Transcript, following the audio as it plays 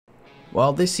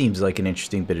Well, this seems like an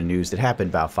interesting bit of news that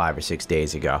happened about 5 or 6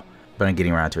 days ago, but I'm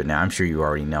getting around to it now. I'm sure you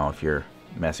already know if you're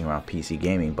messing around with PC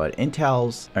gaming, but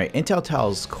Intel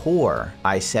tells core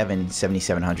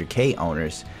i7-7700K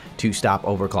owners to stop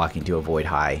overclocking to avoid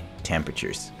high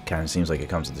temperatures. Kind of seems like it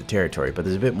comes with the territory, but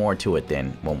there's a bit more to it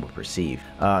than one would perceive.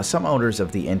 Some owners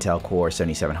of the Intel Core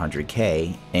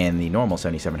 7700K and the normal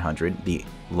 7700, the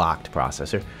locked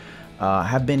processor,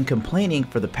 have been complaining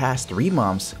for the past 3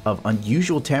 months of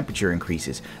unusual temperature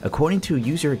increases. According to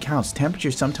user accounts,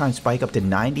 temperatures sometimes spike up to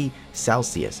 90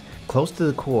 Celsius, close to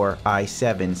the Core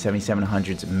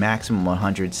i7-7700's maximum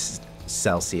 100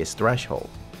 Celsius threshold.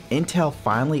 Intel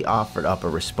finally offered up a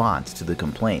response to the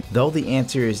complaint, though the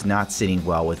answer is not sitting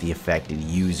well with the affected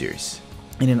users.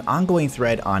 In an ongoing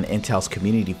thread on Intel's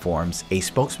community forums, a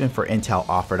spokesman for Intel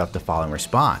offered up the following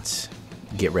response.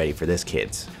 Get ready for this,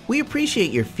 kids. We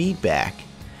appreciate your feedback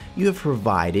you have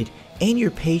provided and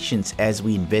your patience as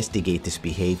we investigate this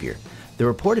behavior. The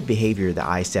reported behavior of the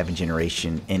i7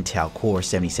 generation Intel Core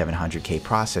 7700K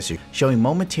processor showing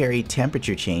momentary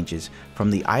temperature changes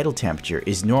from the idle temperature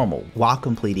is normal while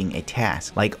completing a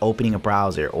task like opening a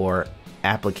browser or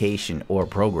application or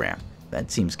program.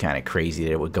 That seems kind of crazy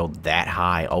that it would go that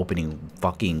high opening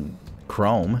fucking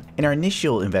Chrome. In our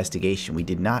initial investigation, we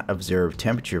did not observe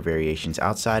temperature variations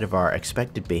outside of our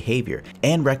expected behavior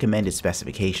and recommended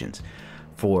specifications.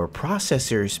 For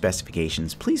processor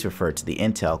specifications, please refer to the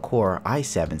Intel Core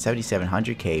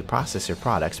i7-7700K processor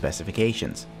product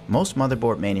specifications. Most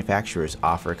motherboard manufacturers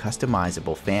offer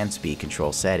customizable fan speed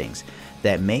control settings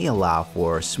that may allow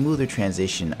for a smoother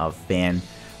transition of fan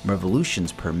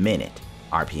revolutions per minute,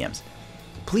 RPMs.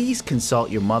 Please consult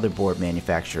your motherboard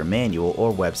manufacturer manual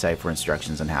or website for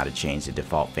instructions on how to change the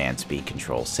default fan speed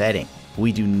control setting.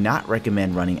 We do not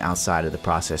recommend running outside of the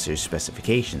processor's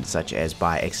specifications, such as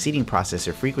by exceeding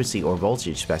processor frequency or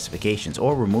voltage specifications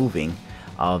or removing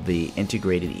of the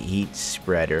integrated heat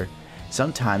spreader,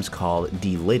 sometimes called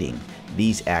deliding.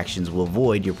 These actions will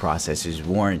void your processor's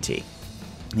warranty.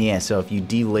 Yeah, so if you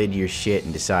delid your shit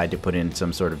and decide to put in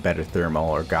some sort of better thermal,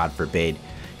 or God forbid,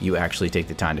 you actually take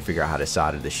the time to figure out how to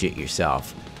solder the shit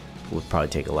yourself, it would probably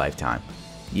take a lifetime.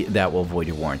 That will void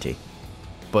your warranty.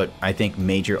 But I think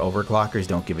major overclockers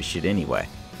don't give a shit anyway.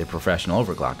 They're professional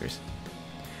overclockers.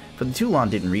 For the too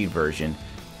long didn't read version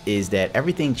is that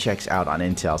everything checks out on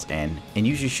Intel's end, and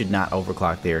users should not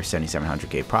overclock their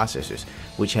 7700K processors,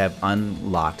 which have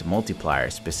unlocked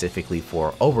multipliers specifically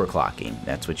for overclocking.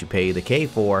 That's what you pay the K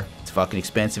for. It's fucking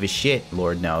expensive as shit,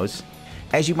 Lord knows.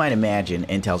 As you might imagine,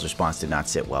 Intel's response did not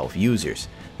sit well with users.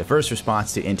 The first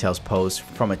response to Intel's post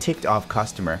from a ticked off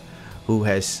customer who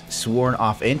has sworn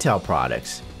off Intel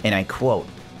products, and I quote,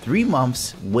 3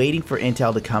 months waiting for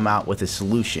Intel to come out with a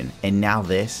solution, and now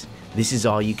this is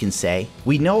all you can say?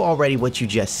 We know already what you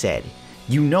just said.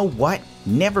 You know what?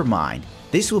 Never mind.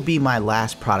 This will be my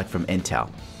last product from Intel,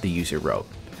 the user wrote.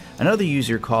 Another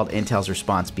user called Intel's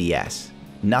response BS.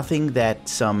 Nothing that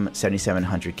some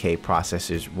 7700K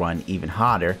processors run even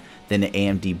hotter than the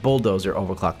AMD Bulldozer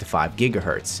overclocked to 5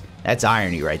 GHz. That's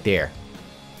irony right there.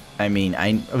 I mean,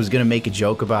 I was going to make a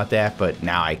joke about that, but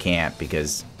now I can't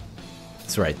because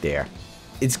it's right there.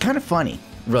 It's kind of funny,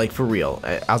 like for real.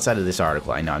 Outside of this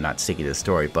article, I know I'm not sticking to the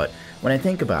story, but when I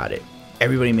think about it,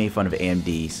 everybody made fun of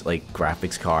AMD's like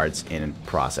graphics cards and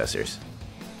processors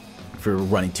for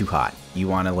running too hot. You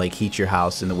want to like heat your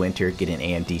house in the winter, get an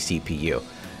AMD CPU.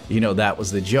 You know, that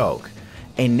was the joke.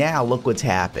 And now look what's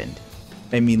happened.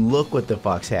 I mean, look what the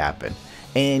fuck's happened.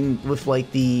 And with like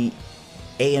the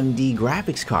AMD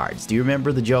graphics cards, do you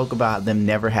remember the joke about them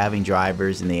never having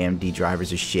drivers and the AMD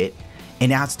drivers are shit?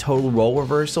 And now it's total role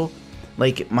reversal.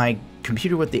 Like my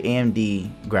computer with the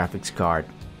AMD graphics card,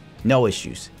 no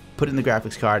issues. Put in the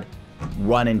graphics card,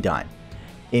 run and done.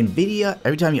 NVIDIA,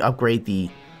 every time you upgrade the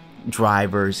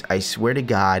drivers, I swear to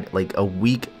God, like a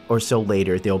week or so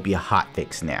later, there'll be a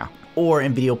hotfix now. Or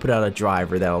NVIDIA will put out a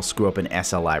driver that'll screw up an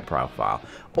SLI profile.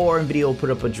 Or NVIDIA will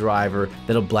put up a driver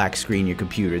that'll black screen your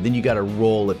computer. Then you gotta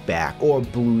roll it back. Or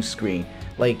blue screen.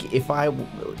 Like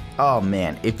oh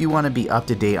man, if you want to be up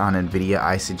to date on NVIDIA,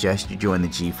 I suggest you join the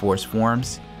GeForce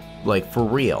forums. Like for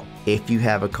real, if you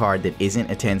have a card that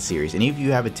isn't a 10 series, and if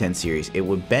you have a 10 series, it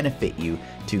would benefit you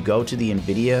to go to the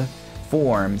NVIDIA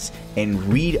forums and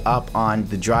read up on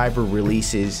the driver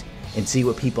releases and see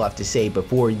what people have to say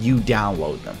before you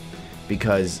download them.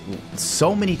 Because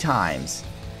so many times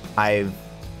I've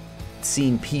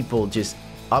seen people just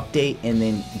update and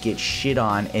then get shit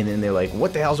on, and then they're like,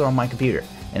 what the hell's wrong with my computer?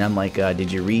 And I'm like,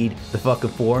 did you read the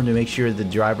fucking forum to make sure the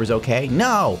driver's okay?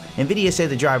 No! NVIDIA said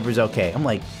the driver's okay. I'm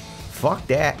like, fuck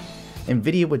that.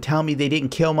 NVIDIA would tell me they didn't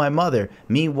kill my mother.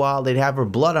 Meanwhile, they'd have her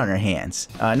blood on her hands.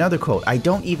 Another quote, I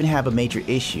don't even have a major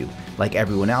issue like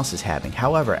everyone else is having.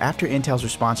 However, after Intel's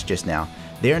response just now,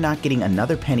 they're not getting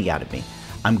another penny out of me.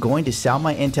 I'm going to sell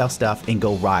my Intel stuff and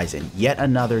go Ryzen, yet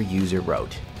another user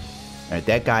wrote. Alright,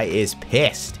 that guy is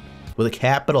pissed with a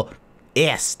capital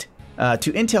IST.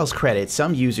 To Intel's credit,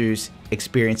 some users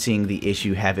experiencing the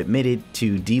issue have admitted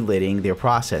to delitting their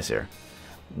processor.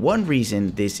 One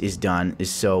reason this is done is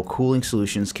so cooling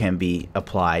solutions can be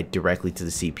applied directly to the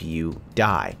CPU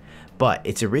die, but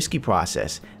it's a risky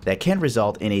process that can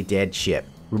result in a dead chip.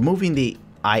 Removing the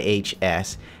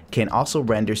IHS can also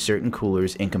render certain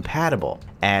coolers incompatible,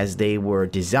 as they were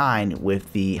designed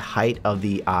with the height of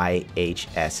the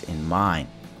IHS in mind.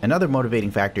 Another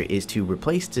motivating factor is to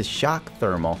replace the shock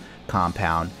thermal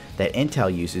compound that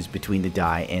Intel uses between the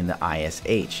die and the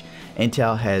ISH.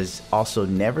 Intel has also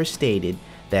never stated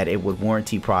that it would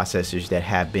warranty processors that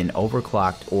have been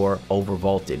overclocked or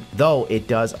overvolted, though it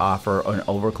does offer an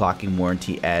overclocking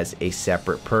warranty as a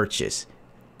separate purchase.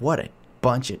 What a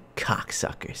bunch of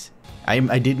cocksuckers. I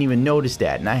didn't even notice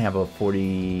that, and I have a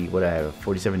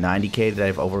 4790K that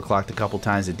I've overclocked a couple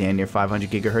times at damn near 500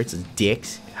 gigahertz. It's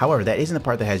dicks. However, that isn't the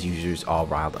part that has users all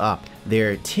riled up.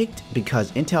 They're ticked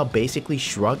because Intel basically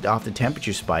shrugged off the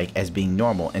temperature spike as being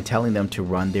normal and telling them to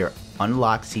run their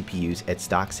unlocked CPUs at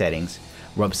stock settings,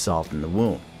 rub salt in the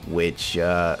wound. Which,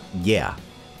 yeah,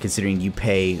 considering you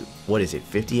pay, what is it,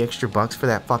 50 extra bucks for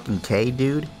that fucking K,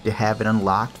 dude, to have it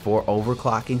unlocked for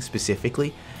overclocking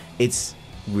specifically, it's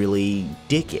really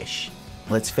dickish.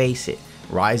 Let's face it,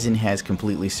 Ryzen has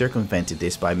completely circumvented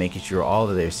this by making sure all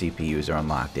of their CPUs are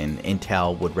unlocked, and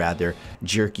Intel would rather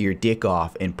jerk your dick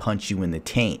off and punch you in the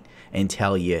taint and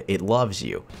tell you it loves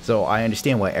you. So I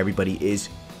understand why everybody is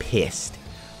pissed.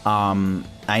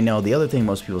 I know the other thing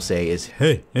most people say is,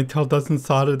 hey, Intel doesn't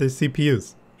solder their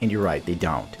CPUs. And you're right, they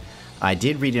don't. I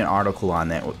did read an article on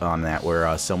that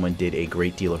where someone did a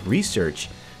great deal of research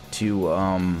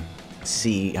to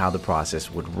see how the process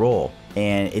would roll,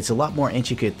 and it's a lot more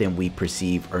intricate than we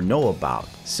perceive or know about.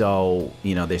 So,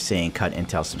 you know, they're saying cut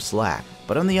Intel some slack.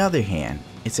 But on the other hand,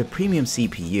 it's a premium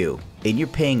CPU and you're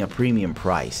paying a premium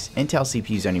price. Intel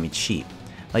CPUs aren't even cheap.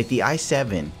 Like the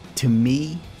i7, to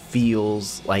me,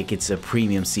 feels like it's a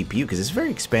premium CPU because it's very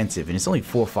expensive and it's only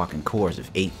 4 fucking cores of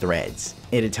 8 threads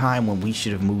at a time when we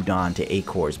should have moved on to 8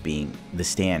 cores being the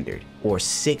standard, or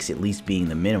 6 at least being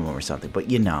the minimum or something.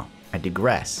 But you know, I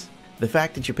digress. The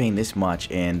fact that you're paying this much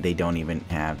and they don't even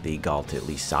have the gall to at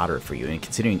least solder it for you, and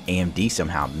considering AMD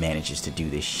somehow manages to do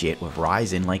this shit with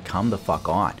Ryzen, like, come the fuck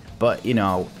on. But, you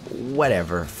know,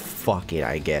 whatever, fuck it,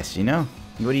 I guess, you know?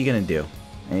 What are you gonna do?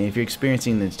 And if you're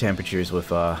experiencing the temperatures with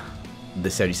the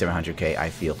 7700K, I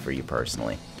feel for you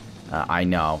personally. I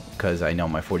know, because I know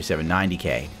my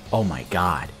 4790K. Oh my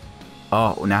god.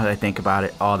 Oh, now that I think about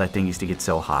it, oh, that thing used to get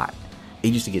so hot.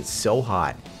 It used to get so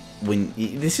hot. When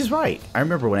this is right. I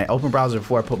remember when I opened browser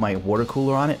before I put my water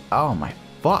cooler on it. Oh my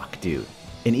fuck, dude.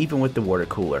 And even with the water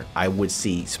cooler, I would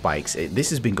see spikes. This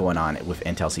has been going on with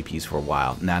Intel CPUs for a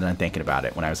while. Now that I'm thinking about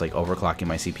it, when I was like overclocking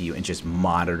my CPU and just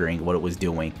monitoring what it was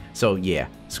doing. So yeah,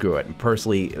 screw it.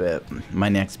 Personally, my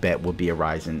next bet will be a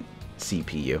Ryzen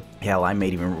CPU. Hell, I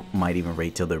might even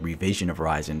wait till the revision of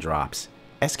Ryzen drops.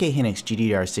 SK Hynix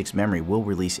GDDR6 memory will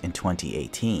release in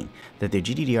 2018. That their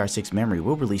GDDR6 memory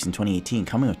will release in 2018,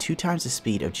 coming with 2 times the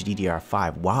speed of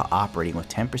GDDR5 while operating with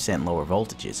 10% lower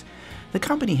voltages. The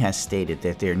company has stated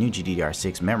that their new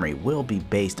GDDR6 memory will be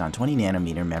based on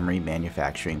 20nm memory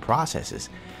manufacturing processes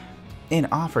and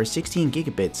offer 16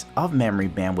 gigabits of memory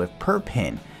bandwidth per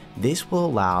pin. This will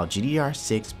allow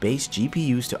GDDR6 based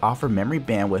GPUs to offer memory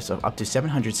bandwidths of up to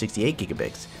 768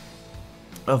 gigabits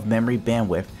of memory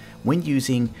bandwidth when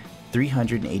using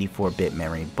 384-bit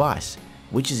memory bus,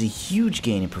 which is a huge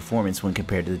gain in performance when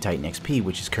compared to the Titan XP,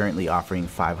 which is currently offering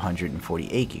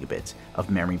 548 gigabits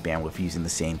of memory bandwidth using the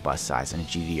same bus size on a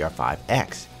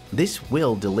GDDR5X. This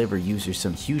will deliver users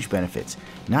some huge benefits,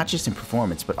 not just in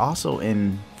performance, but also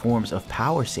in forms of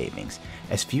power savings,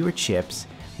 as fewer chips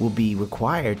will be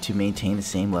required to maintain the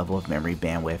same level of memory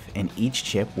bandwidth, and each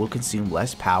chip will consume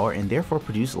less power and therefore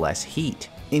produce less heat.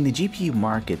 In the GPU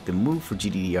market, the move for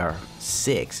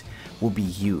GDDR6 will be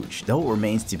huge, though it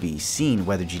remains to be seen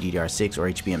whether GDDR6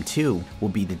 or HBM2 will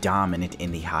be the dominant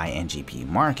in the high-end GPU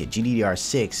market.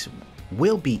 GDDR6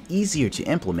 will be easier to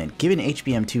implement given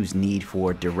HBM2's need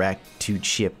for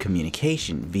direct-to-chip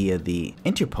communication via the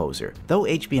interposer, though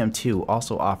HBM2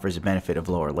 also offers a benefit of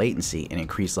lower latency and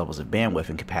increased levels of bandwidth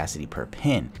and capacity per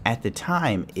pin. At the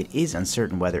time, it is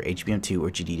uncertain whether HBM2 or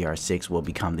GDDR6 will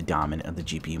become the dominant of the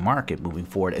GPU market moving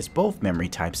forward, as both memory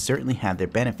types certainly have their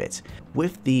benefits.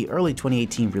 With the early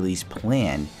 2018 release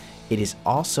planned, it is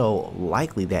also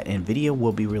likely that NVIDIA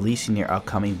will be releasing their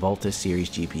upcoming Volta series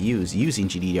GPUs using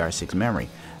GDDR6 memory,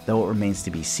 though it remains to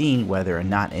be seen whether or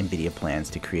not NVIDIA plans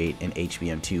to create an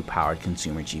HBM2 powered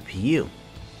consumer GPU.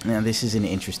 Now, this is an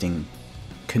interesting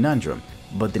conundrum,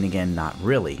 but then again, not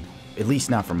really. At least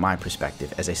not from my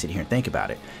perspective as I sit here and think about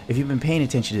it. If you've been paying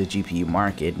attention to the GPU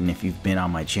market, and if you've been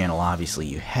on my channel, obviously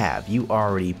you have, you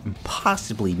already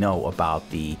possibly know about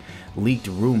the leaked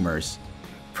rumors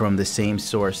from the same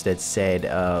source that said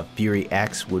Fury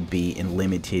X would be in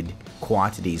limited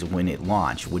quantities when it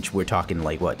launched, which we're talking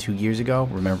like, what, 2 years ago?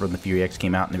 Remember when the Fury X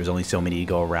came out and there was only so many to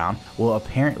go around? Well,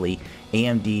 apparently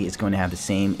AMD is going to have the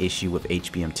same issue with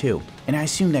HBM2, and I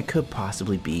assume that could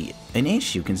possibly be an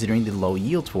issue considering the low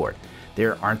yields for it.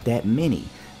 There aren't that many.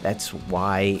 That's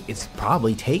why it's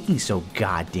probably taking so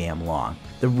goddamn long.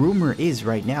 The rumor is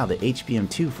right now that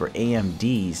HBM2 for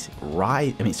AMD's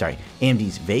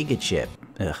Vega chip,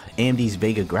 AMD's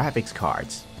Vega graphics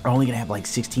cards are only gonna have like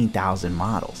 16,000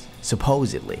 models,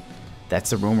 supposedly.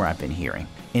 That's the rumor I've been hearing.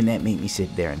 And that made me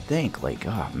sit there and think like,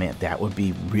 oh man, that would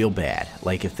be real bad.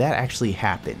 Like if that actually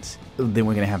happens, then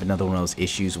we're gonna have another one of those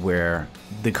issues where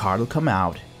the card will come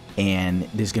out and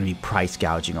there's gonna be price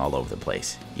gouging all over the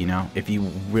place. You know, if you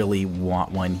really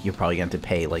want one, you're probably going to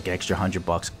pay like an extra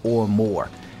 $100 or more.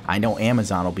 I know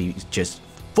Amazon will be just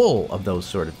full of those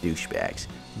sort of douchebags.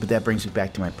 But that brings me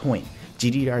back to my point.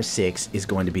 GDDR6 is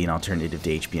going to be an alternative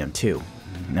to HBM2,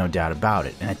 no doubt about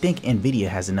it. And I think NVIDIA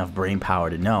has enough brain power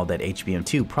to know that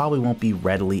HBM2 probably won't be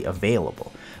readily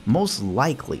available. Most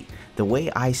likely, the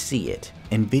way I see it,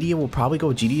 NVIDIA will probably go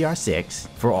GDDR6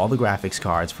 for all the graphics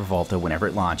cards for Volta whenever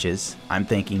it launches. I'm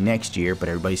thinking next year, but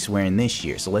everybody's swearing this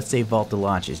year. So let's say Volta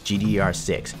launches,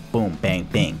 GDDR6, boom, bang,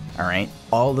 bing, all right?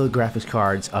 All the graphics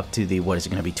cards up to the, what is it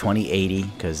gonna be, 2080,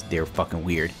 because they're fucking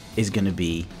weird, is gonna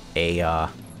be a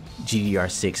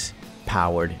GDDR6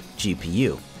 powered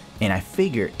GPU. And I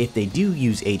figure if they do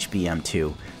use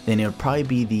HBM2, then it'll probably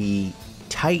be the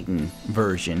Titan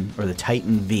version, or the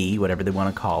Titan V, whatever they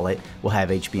want to call it, will have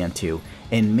HBM2,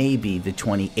 and maybe the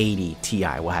 2080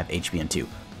 Ti will have HBM2,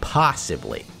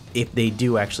 possibly, if they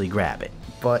do actually grab it.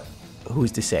 But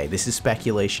who's to say? This is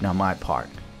speculation on my part.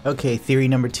 Okay, theory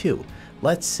number 2.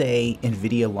 Let's say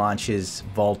NVIDIA launches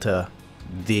Volta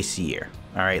this year.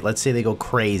 All right, let's say they go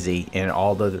crazy and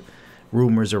all the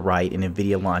rumors are right and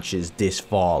NVIDIA launches this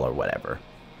fall or whatever.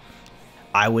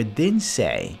 I would then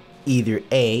say either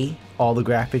A, all the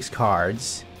graphics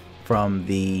cards from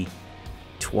the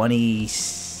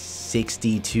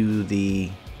 2060 to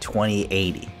the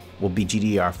 2080 will be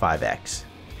GDDR5X.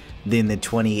 Then the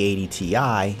 2080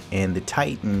 Ti and the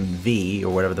Titan V,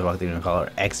 or whatever the fuck they're gonna call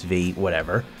it, XV,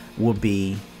 whatever, will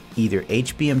be either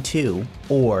HBM2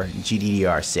 or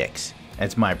GDDR6.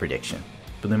 That's my prediction.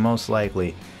 But then most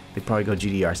likely, they probably go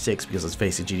GDDR6 because let's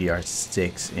face it,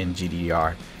 GDDR6 and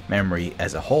GDDR memory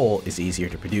as a whole is easier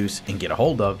to produce and get a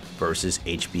hold of versus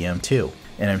HBM2.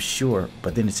 And I'm sure,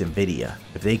 but then it's NVIDIA.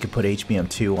 If they could put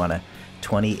HBM2 on a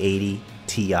 2080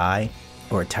 Ti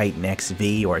or a Titan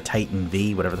XV or a Titan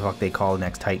V, whatever the fuck they call the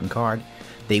next Titan card,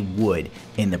 they would,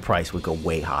 and the price would go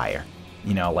way higher.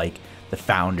 You know, like the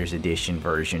Founders Edition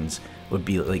versions would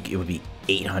be like, it would be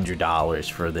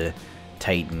 $800 for the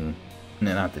Titan,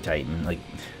 no, not the Titan, like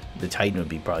the Titan would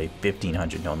be probably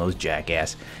 $1,500, knowing those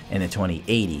jackass, and the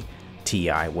 2080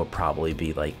 Ti would probably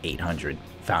be like $800,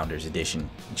 Founders Edition,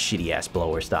 shitty ass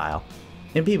blower style,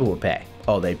 and people would pay.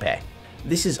 Oh, they'd pay.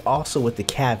 This is also with the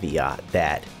caveat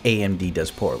that AMD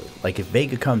does poorly. Like if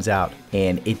Vega comes out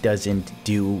and it doesn't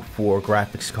do for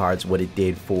graphics cards what it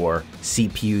did for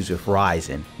CPUs with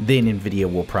Ryzen, then NVIDIA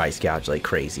will price gouge like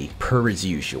crazy, per as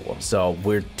usual. So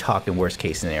we're talking worst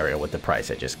case scenario with the price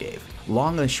I just gave.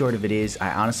 Long and short of it is,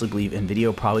 I honestly believe NVIDIA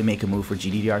will probably make a move for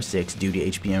GDDR6 due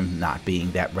to HBM not being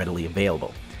that readily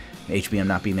available. HBM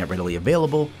not being that readily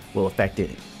available will affect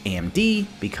AMD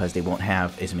because they won't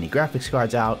have as many graphics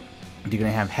cards out. They're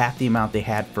going to have half the amount they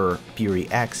had for Fury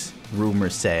X, rumor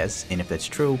says, and if that's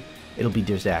true, it'll be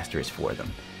disastrous for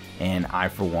them. And I,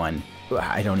 for one,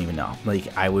 I don't even know.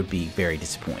 Like, I would be very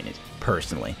disappointed,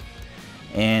 personally.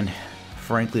 And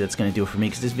frankly, that's going to do it for me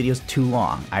because this video is too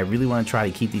long. I really want to try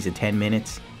to keep these at 10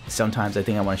 minutes. Sometimes I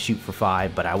think I want to shoot for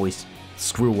 5, but I always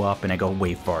screw up and I go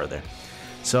way farther.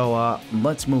 So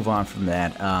let's move on from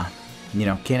that. You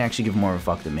know, can't actually give more of a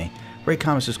fuck than me. Rate,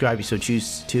 comment, subscribe if you so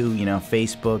choose to. You know,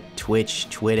 Facebook, Twitch,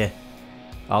 Twitter,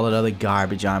 all that other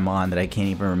garbage I'm on that I can't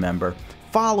even remember.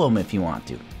 Follow them if you want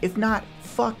to. If not,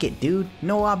 fuck it, dude.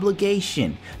 No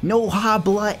obligation. No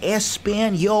habla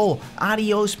español.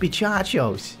 Adios,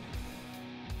 muchachos.